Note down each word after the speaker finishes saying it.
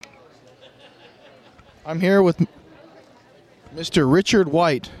I'm here with Mr. Richard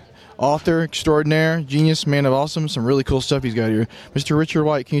White, author extraordinaire, genius, man of awesome, some really cool stuff he's got here. Mr. Richard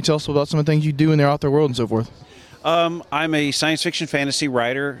White, can you tell us about some of the things you do in the author world and so forth? I'm a science fiction fantasy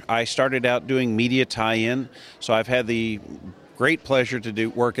writer. I started out doing media tie-in, so I've had the great pleasure to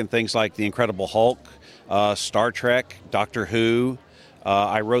do work in things like The Incredible Hulk, Star Trek, Doctor Who.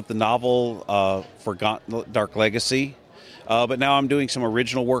 I wrote the novel Forgotten Dark Legacy, but now I'm doing some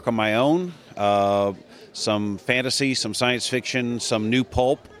original work on my own, some fantasy, some science fiction, some new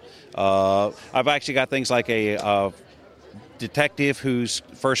pulp. I've actually got things like a detective whose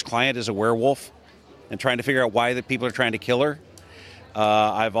first client is a werewolf and trying to figure out why the people are trying to kill her.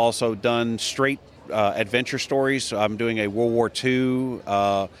 I've also done straight adventure stories. I'm doing a World War II,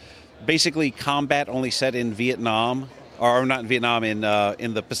 basically combat only set in Vietnam, or not in Vietnam, in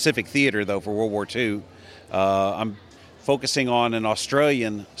the Pacific Theater, though, for World War II. I'm focusing on an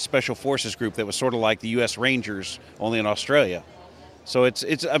Australian special forces group that was sort of like the U.S. Rangers, only in Australia. So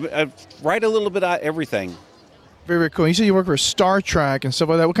I write a little bit of everything. Very, very cool. You said you work for Star Trek and stuff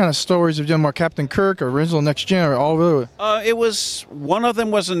like that. What kind of stories have you done? More Captain Kirk or original Next Gen or all of it? One of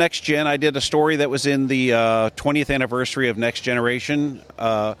them was a Next Gen. I did a story that was in the 20th anniversary of Next Generation.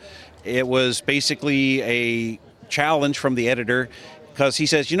 It was basically a challenge from the editor because he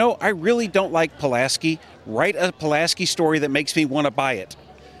says, I really don't like Pulaski. Write a Pulaski story that makes me want to buy it.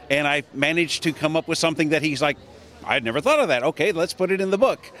 And I managed to come up with something that he's like, I'd never thought of that. Okay, let's put it in the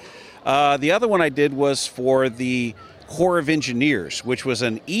book. The other one I did was for the Corps of Engineers, which was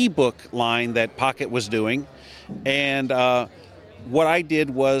an ebook line that Pocket was doing. And what I did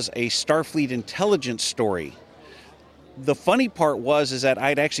was a Starfleet intelligence story. The funny part is that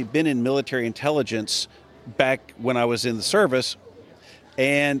I'd actually been in military intelligence back when I was in the service.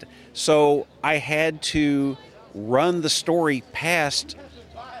 And so I had to run the story past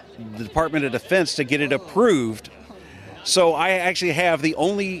the Department of Defense to get it approved. So I actually have the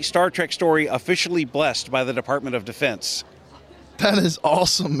only Star Trek story officially blessed by the Department of Defense. That is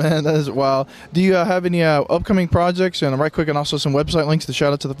awesome, man. That is wow. Do you have any upcoming projects? And right quick, and also some website links to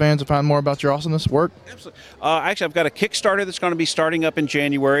shout out to the fans to find more about your awesomeness work? Absolutely. Actually, I've got a Kickstarter that's going to be starting up in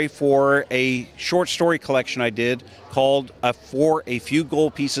January for a short story collection I did called For a Few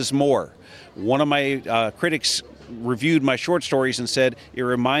Gold Pieces More. One of my critics reviewed my short stories and said it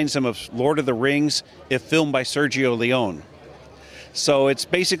reminds them of Lord of the Rings if filmed by Sergio Leone. So it's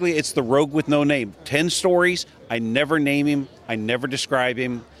the rogue with no name. 10 stories. I never name him. I never describe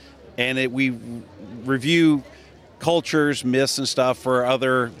him. And we review cultures, myths, and stuff for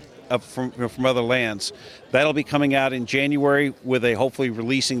from other lands. That'll be coming out in January with hopefully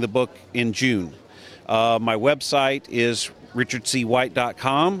releasing the book in June. My website is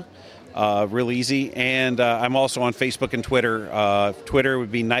richardcwhite.com. Real easy. And I'm also on Facebook and Twitter. Twitter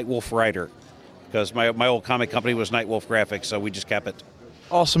would be Nightwolf Writer, because my old comic company was Nightwolf Graphics, so we just kept it.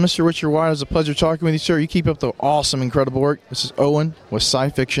 Awesome. Mr. Richard White, it was a pleasure talking with you, sir. You keep up the awesome, incredible work. This is Owen with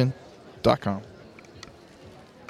SciFiction.com.